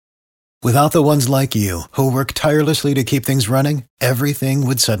Without the ones like you, who work tirelessly to keep things running, everything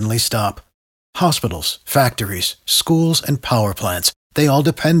would suddenly stop. Hospitals, factories, schools, and power plants, they all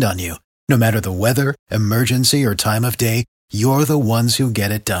depend on you. No matter the weather, emergency, or time of day, you're the ones who get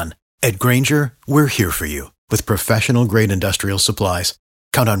it done. At Grainger, we're here for you with professional-grade industrial supplies.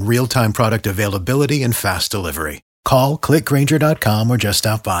 Count on real-time product availability and fast delivery. Call, clickgrainger.com, or just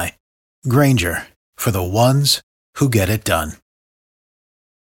stop by. Grainger, for the ones who get it done.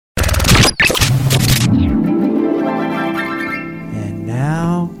 And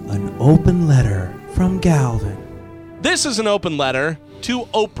now, an open letter from Galvin. This is an open letter to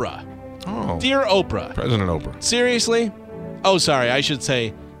Oprah. Oh. Dear Oprah. President Oprah. Seriously? Oh, sorry. I should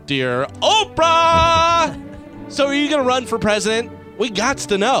say, Dear Oprah! So are you going to run for president? We gots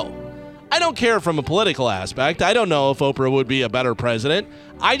to know. I don't care from a political aspect. I don't know if Oprah would be a better president.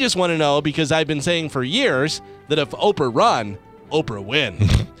 I just want to know because I've been saying for years that if Oprah run, Oprah win.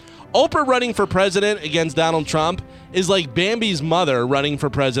 Oprah running for president against Donald Trump is like Bambi's mother running for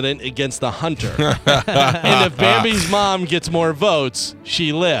president against the hunter. And if Bambi's mom gets more votes,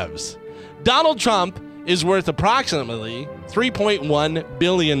 she lives. Donald Trump is worth approximately $3.1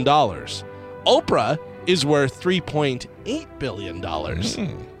 billion. Oprah is worth $3.8 billion.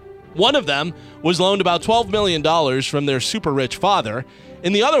 One of them was loaned about $12 million from their super rich father,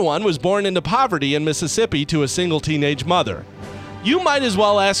 and the other one was born into poverty in Mississippi to a single teenage mother. You might as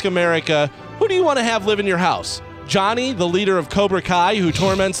well ask America, who do you want to have live in your house? Johnny, the leader of Cobra Kai who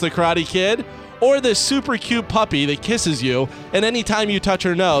torments the Karate Kid? Or this super cute puppy that kisses you, and anytime you touch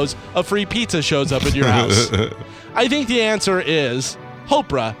her nose, a free pizza shows up at your house? I think the answer is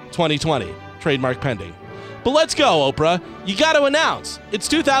Oprah 2020, trademark pending. But let's go, Oprah. You got to announce. It's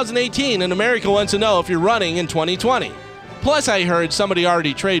 2018, and America wants to know if you're running in 2020. Plus, I heard somebody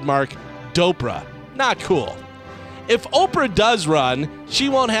already trademarked Dopra. Not cool. If Oprah does run, she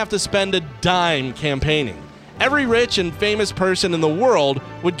won't have to spend a dime campaigning. Every rich and famous person in the world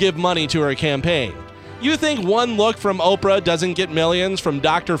would give money to her campaign. You think one look from Oprah doesn't get millions from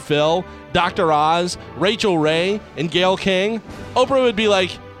Dr. Phil, Dr. Oz, Rachel Ray, and Gayle King? Oprah would be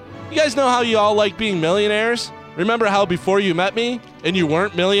like, you guys know how you all like being millionaires? Remember how before you met me and you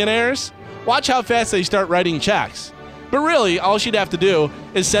weren't millionaires? Watch how fast they start writing checks. But really, all she'd have to do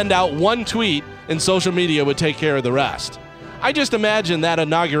is send out one tweet and social media would take care of the rest. I just imagine that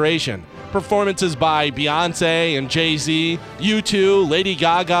inauguration. Performances by Beyonce and Jay-Z, U2, Lady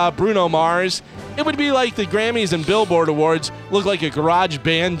Gaga, Bruno Mars. It would be like the Grammys and Billboard Awards look like a garage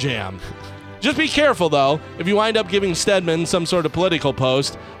band jam. Just be careful, though. If you wind up giving Stedman some sort of political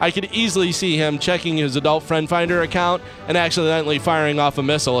post, I could easily see him checking his adult friend finder account and accidentally firing off a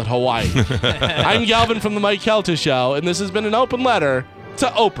missile at Hawaii. I'm Galvin from The Mike Kelta Show, and this has been an open letter to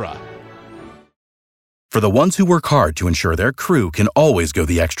Oprah. For the ones who work hard to ensure their crew can always go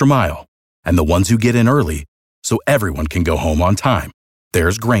the extra mile, and the ones who get in early so everyone can go home on time,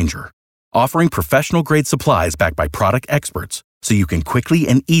 there's Grainger, offering professional-grade supplies backed by product experts so you can quickly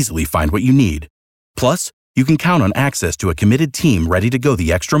and easily find what you need. Plus, you can count on access to a committed team ready to go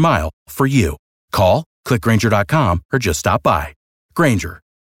the extra mile for you. Call, click Grainger.com, or just stop by. Grainger,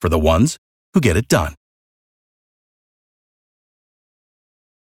 for the ones who get it done.